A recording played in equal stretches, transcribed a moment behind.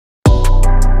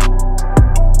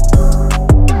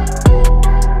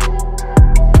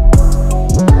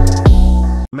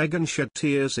Meghan shed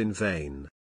tears in vain.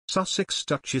 Sussex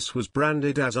Duchess was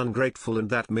branded as ungrateful and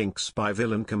that MINX by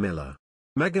villain Camilla.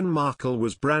 Meghan Markle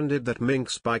was branded that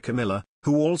MINX by Camilla,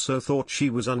 who also thought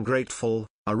she was ungrateful,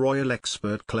 a royal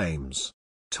expert claims.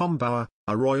 Tom Bower,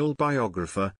 a royal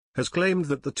biographer, has claimed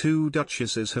that the two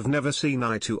duchesses have never seen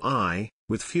eye to eye,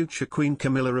 with future Queen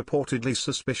Camilla reportedly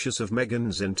suspicious of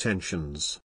Meghan's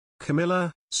intentions.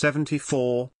 Camilla,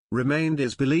 74,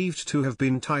 is believed to have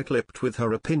been tight-lipped with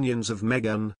her opinions of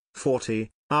Meghan, 40,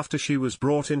 after she was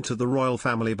brought into the royal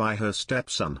family by her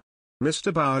stepson.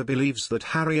 Mr. Bower believes that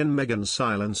Harry and Meghan's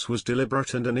silence was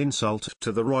deliberate and an insult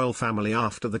to the royal family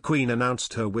after the Queen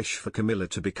announced her wish for Camilla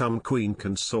to become Queen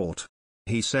Consort.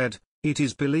 He said, "It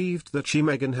is believed that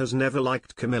Meghan has never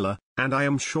liked Camilla, and I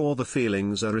am sure the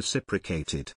feelings are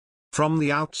reciprocated." From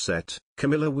the outset,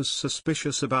 Camilla was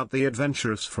suspicious about the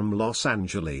adventuress from Los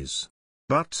Angeles.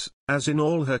 But, as in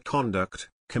all her conduct,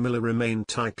 Camilla remained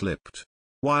tight-lipped.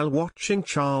 While watching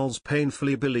Charles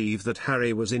painfully believe that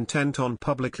Harry was intent on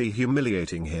publicly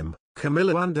humiliating him,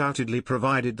 Camilla undoubtedly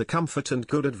provided the comfort and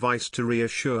good advice to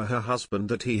reassure her husband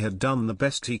that he had done the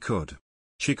best he could.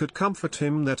 She could comfort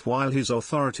him that while his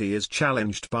authority is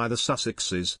challenged by the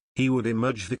Sussexes, he would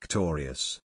emerge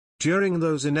victorious. During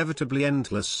those inevitably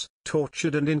endless,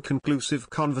 tortured and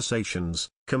inconclusive conversations,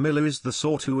 Camilla is the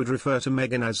sort who would refer to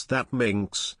Meghan as that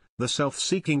MINX, the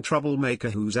self-seeking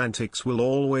troublemaker whose antics will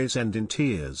always end in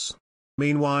tears.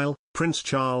 Meanwhile, Prince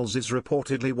Charles is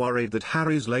reportedly worried that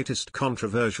Harry's latest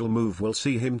controversial move will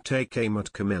see him take aim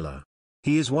at Camilla.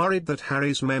 He is worried that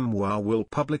Harry's memoir will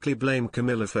publicly blame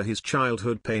Camilla for his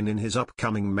childhood pain in his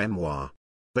upcoming memoir.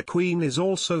 The Queen is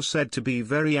also said to be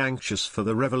very anxious for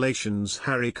the revelations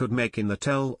Harry could make in the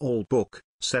Tell-All book,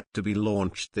 set to be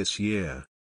launched this year.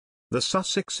 The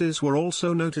Sussexes were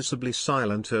also noticeably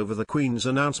silent over the Queen's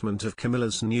announcement of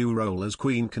Camilla's new role as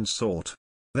Queen Consort.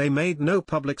 They made no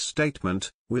public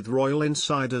statement, with royal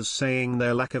insiders saying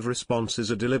their lack of response is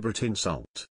a deliberate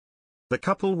insult. The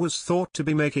couple was thought to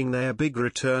be making their big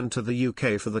return to the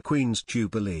UK for the Queen's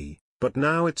Jubilee, but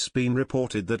now it's been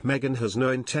reported that Meghan has no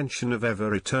intention of ever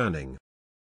returning.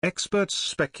 Experts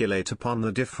speculate upon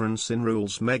the difference in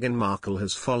rules Meghan Markle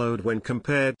has followed when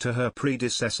compared to her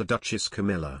predecessor Duchess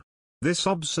Camilla. This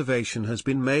observation has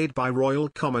been made by royal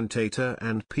commentator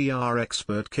and PR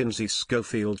expert Kinsey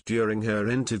Schofield during her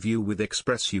interview with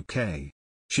Express UK.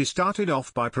 She started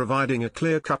off by providing a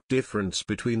clear-cut difference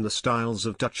between the styles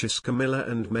of Duchess Camilla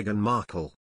and Meghan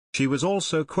Markle. She was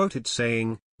also quoted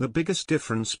saying, "The biggest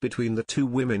difference between the two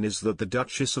women is that the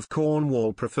Duchess of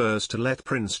Cornwall prefers to let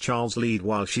Prince Charles lead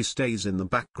while she stays in the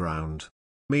background.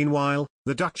 Meanwhile,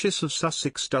 the Duchess of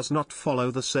Sussex does not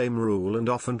follow the same rule and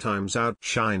oftentimes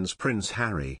outshines Prince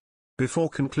Harry." Before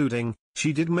concluding,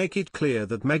 she did make it clear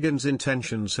that Meghan's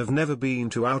intentions have never been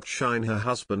to outshine her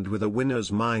husband with a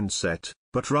winner's mindset,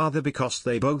 but rather because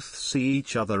they both see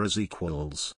each other as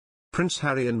equals. Prince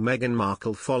Harry and Meghan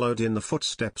Markle followed in the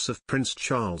footsteps of Prince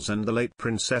Charles and the late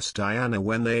Princess Diana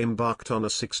when they embarked on a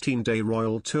 16-day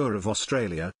royal tour of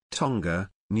Australia, Tonga,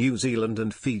 New Zealand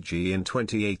and Fiji in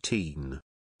 2018.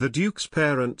 The Duke's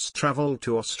parents travelled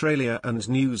to Australia and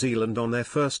New Zealand on their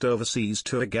first overseas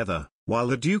tour together, while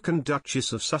the Duke and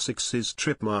Duchess of Sussex's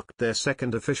trip marked their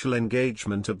second official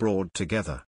engagement abroad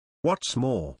together. What's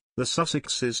more, the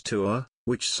Sussexes tour,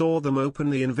 which saw them open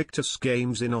the Invictus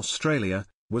Games in Australia,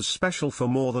 was special for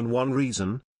more than one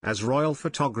reason, as royal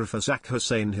photographer Zach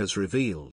Hussain has revealed.